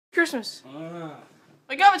Christmas.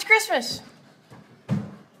 Wake up, it's Christmas.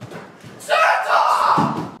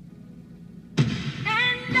 Santa!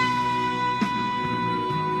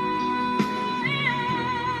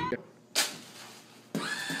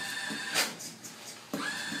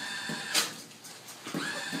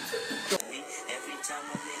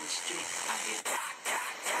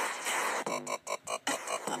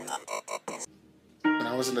 When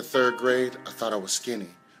I was in the 3rd grade, I thought I was skinny.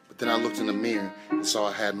 But then I looked in the mirror and saw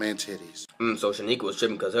I had man titties. So Shanika was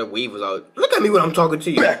tripping because her weave was out. Look at me when I'm talking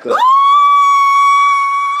to you. Back up.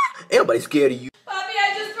 Everybody's scared of you. Bobby,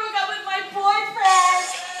 I just broke up with my boyfriend.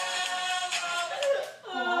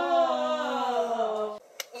 Oh.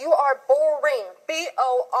 You are boring.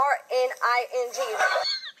 B-O-R-N-I-N-G.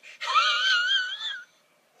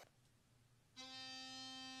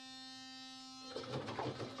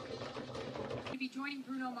 Be joining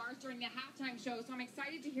Bruno Mars during the halftime show, so I'm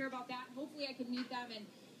excited to hear about that. Hopefully I can meet them and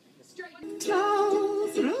straighten.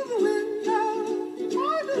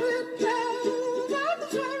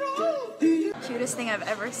 Cutest thing I've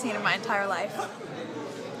ever seen in my entire life. I'm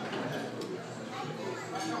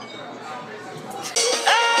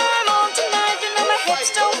on tonight, you know my hips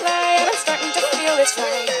don't lie, and I'm starting to feel it's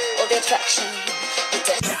right. All the attraction.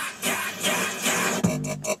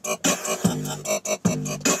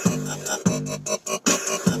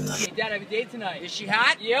 Dad, I have a date tonight. Is she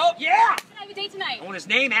hot? Yep. Yeah! I have a date tonight. I want his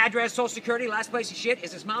name, address, social security, last place he shit.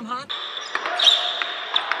 Is his mom hot?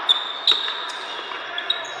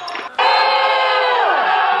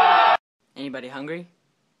 Anybody hungry?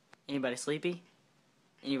 Anybody sleepy?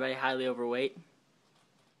 Anybody highly overweight?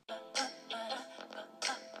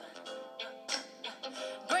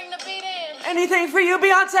 Bring the beat in. Anything for you,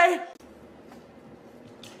 Beyonce!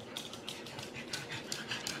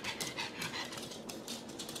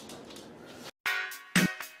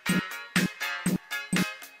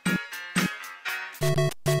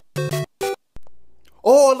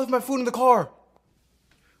 Oh, I left my food in the car.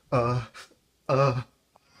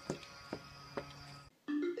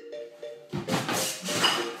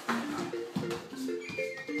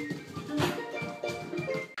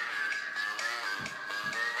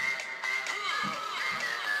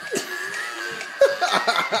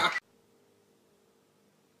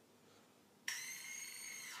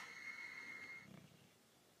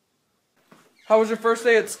 How was your first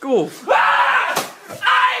day at school?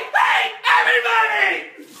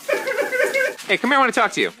 Hey, come here, I want to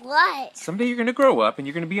talk to you. What? Someday you're gonna grow up and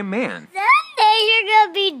you're gonna be a man. Someday you're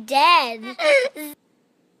gonna be dead.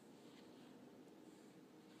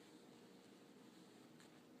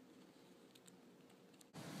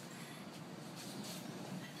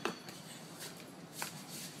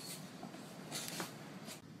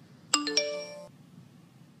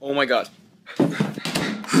 Oh my god.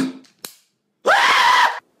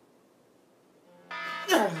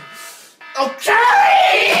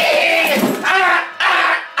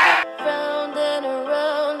 Round and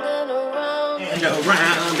around and around. And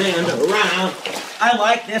around and around. I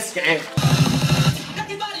like this game.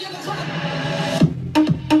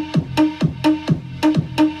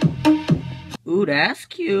 Ooh, that's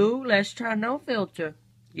cute. Let's try no filter.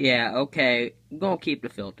 Yeah, okay. I'm gonna keep the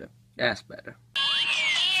filter. That's better.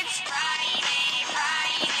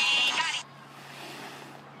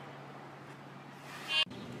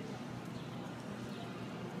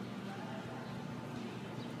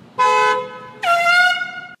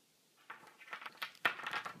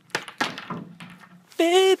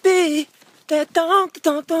 Baby, that donk,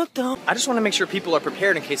 donk, donk, donk. I just want to make sure people are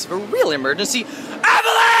prepared in case of a real emergency.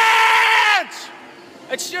 Avalanche!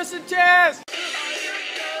 It's just a test!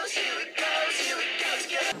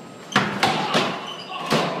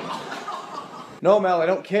 No, Mel, I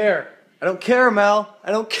don't care. I don't care, Mel. I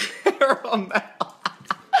don't care, Mel.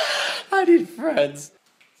 I need friends.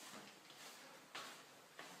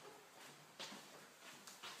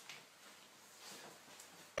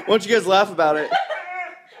 Why don't you guys laugh about it?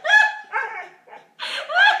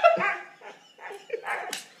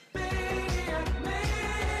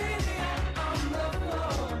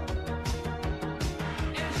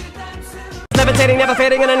 Levitating, never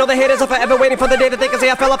fading, and I know the haters are forever waiting for the day that they can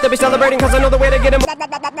say I fell off to be celebrating, cause I know the way to get him.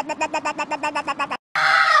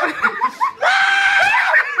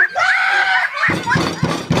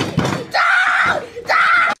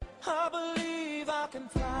 I believe I can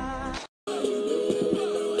fly.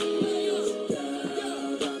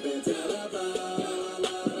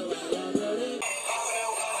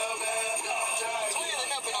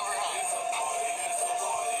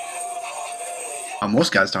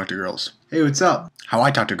 Most guys talk to girls. Hey, what's up? How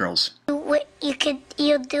I talk to girls. You want,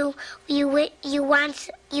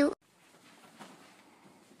 you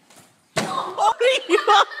you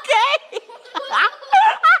okay?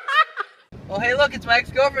 Oh, hey, look, it's my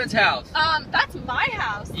ex-girlfriend's house. That's my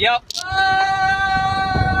house. Yep.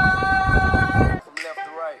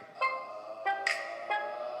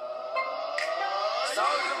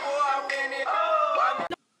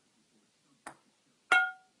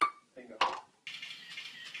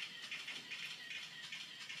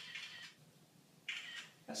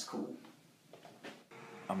 That's cool.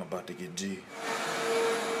 I'm about to get G.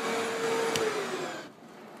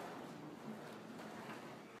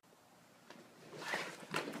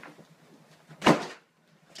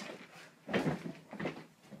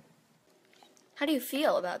 How do you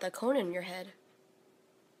feel about that cone in your head?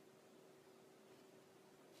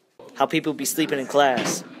 How people be sleeping in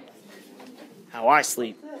class. How I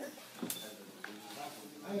sleep.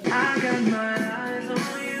 I got my eyes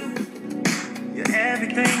on you. You're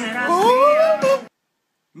everything that I see.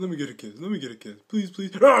 Let me get a kiss. Let me get a kiss. Please, please.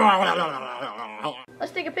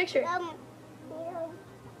 Let's take a picture.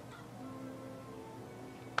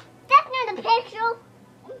 That's not a picture.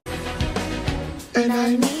 And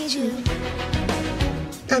I need you.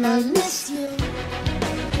 And I miss you.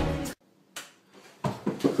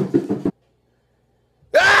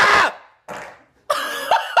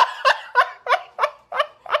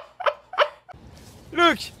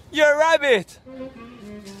 Look, you're a rabbit. Look.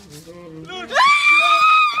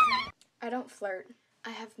 I don't flirt.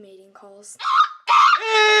 I have mating calls.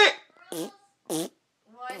 What? It's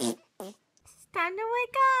time to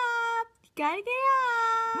wake up. You gotta get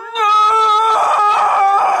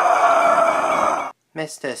up.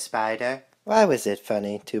 Mr. Spider, why was it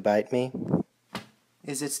funny to bite me?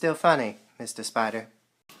 Is it still funny, Mr. Spider?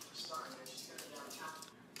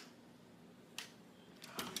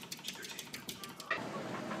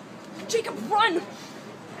 Jacob, run!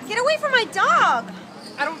 Get away from my dog!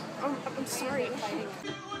 I'm sorry.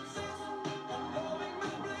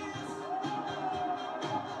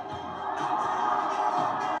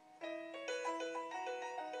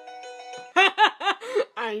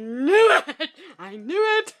 I knew it! I knew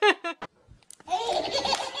it!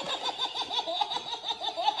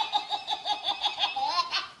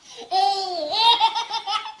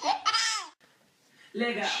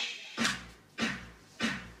 Leg up.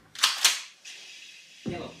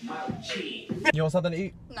 You want something to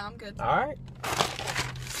eat? No, I'm good. Alright.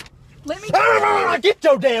 Let me Get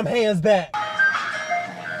your damn hands back!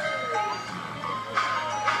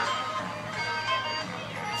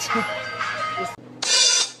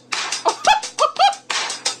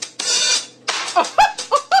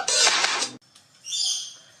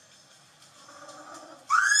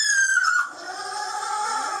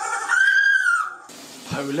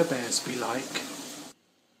 Polar bears be like.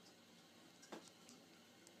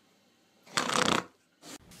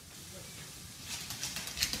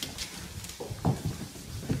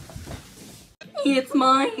 It's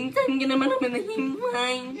mine. I'm gonna put him in the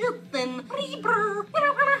mine. Then Reaper.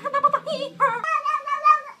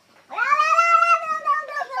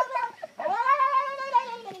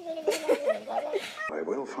 I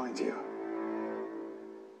will find you.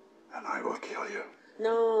 And I will kill you.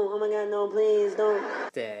 No, oh my god, no, please, don't.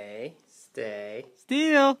 Stay.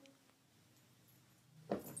 Steal!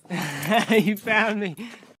 You found me.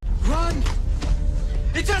 Run!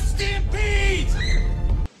 It's a stampede!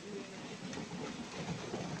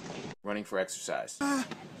 Running for exercise.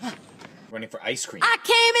 Running for ice cream. I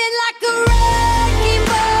came in like a wrecking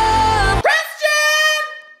ball. Christian!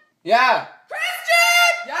 Yeah.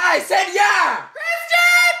 Christian! Yeah, I said yeah!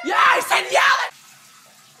 Christian! Yeah, I said yeah!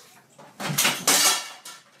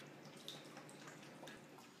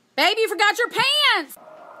 Babe, you forgot your pants!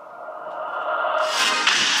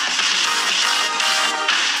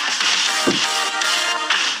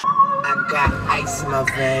 I got ice in my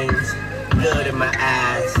veins, blood in my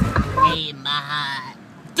eyes. Hey, my heart.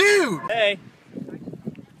 Dude! Hey.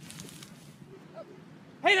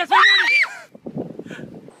 Hey, that's my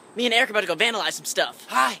Me and Eric are about to go vandalize some stuff.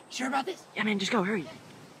 Hi, sure about this? Yeah, man, just go, hurry.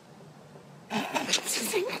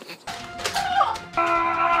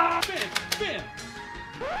 Spin!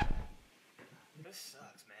 This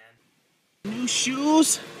sucks, man. New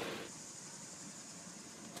shoes?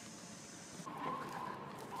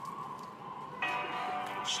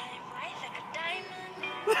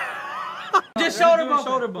 Just shoulder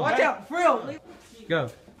bump. Watch out, for real.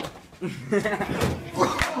 Go.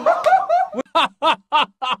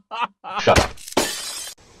 Shut up.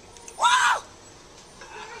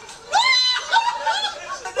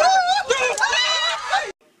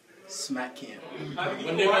 Smack him.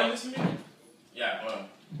 Yeah, well.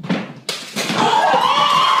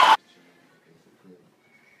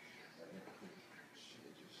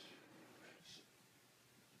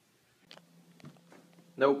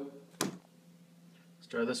 Nope. Let's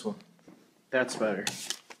try this one. That's better.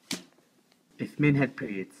 If men had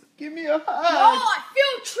periods. Give me a hug. Oh, I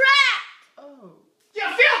feel trapped! Oh. You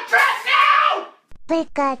feel trapped now?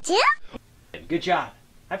 Pikachu? Good job.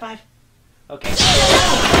 High five. Okay.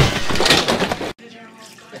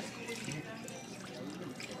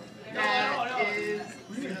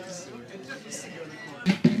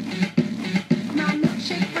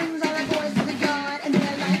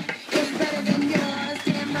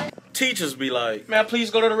 Teachers be like, "May I please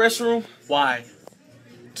go to the restroom?" Why?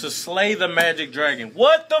 To slay the magic dragon.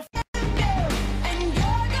 What the f?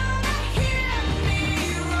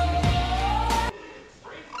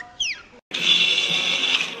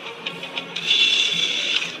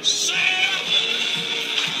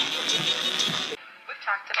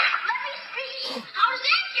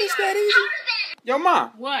 Is that easy? Yo, Ma.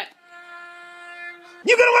 What?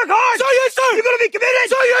 You gonna work hard! So yes, sir! You gonna be committed!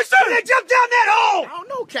 So yes, sir! Gonna jump down that hole! I don't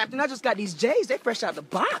know, Captain. I just got these J's. They fresh out the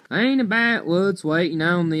box. Ain't about what's waiting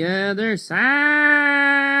on the other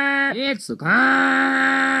side. It's the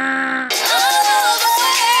climb.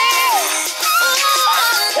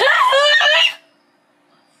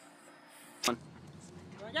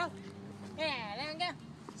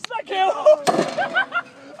 Smack him!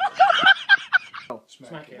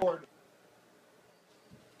 Smack it.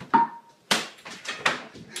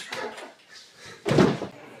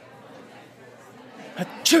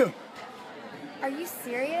 Achoo! Are you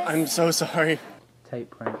serious? I'm so sorry. Tape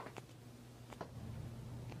prank.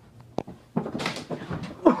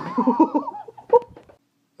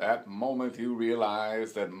 That moment you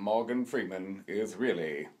realize that Morgan Freeman is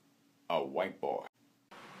really a white boy.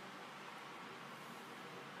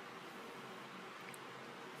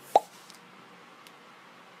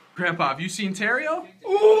 Grandpa, have you seen Terrio?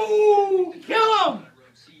 Ooh! Kill him!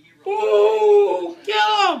 Ooh!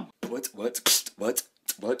 Kill him! What?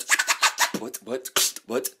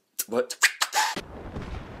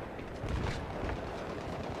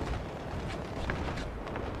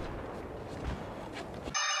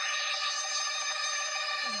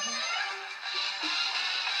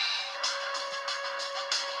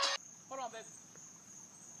 Hold on, babe.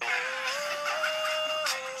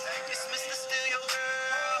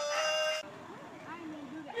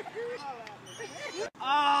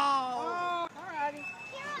 Oh! Alrighty.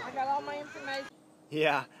 I got all my information.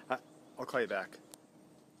 Yeah, I'll call you back.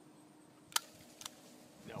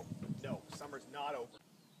 No, summer's not over.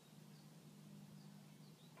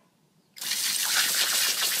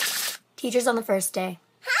 Teachers on the first day.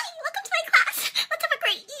 Hi, welcome to my class. Let's have a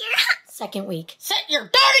great year. Second week. Set your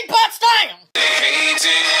dirty butts down!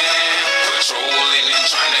 Patrolling and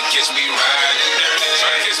trying to catch me riding dirty.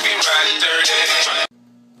 Trying to catch me riding dirty.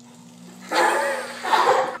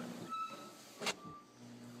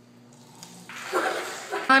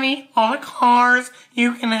 Honey, all the cars,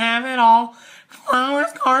 you can have it all.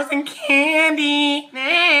 Flowers, cars, and candy.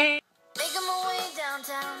 Making my way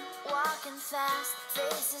downtown, walking fast,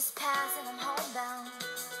 faces pass and I'm homebound.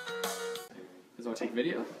 Does want to take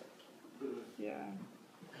video? Yeah.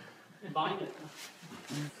 Bind it.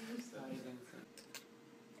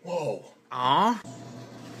 Whoa. Aw.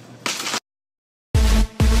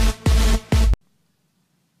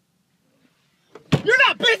 You're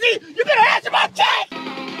not busy! You better answer my text!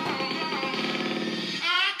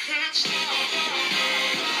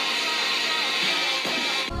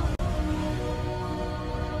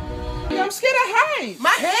 I'm scared of heights. My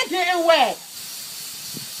head getting wet!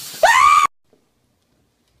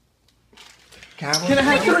 Can I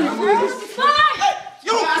have your You smell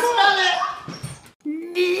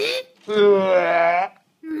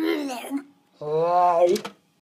it!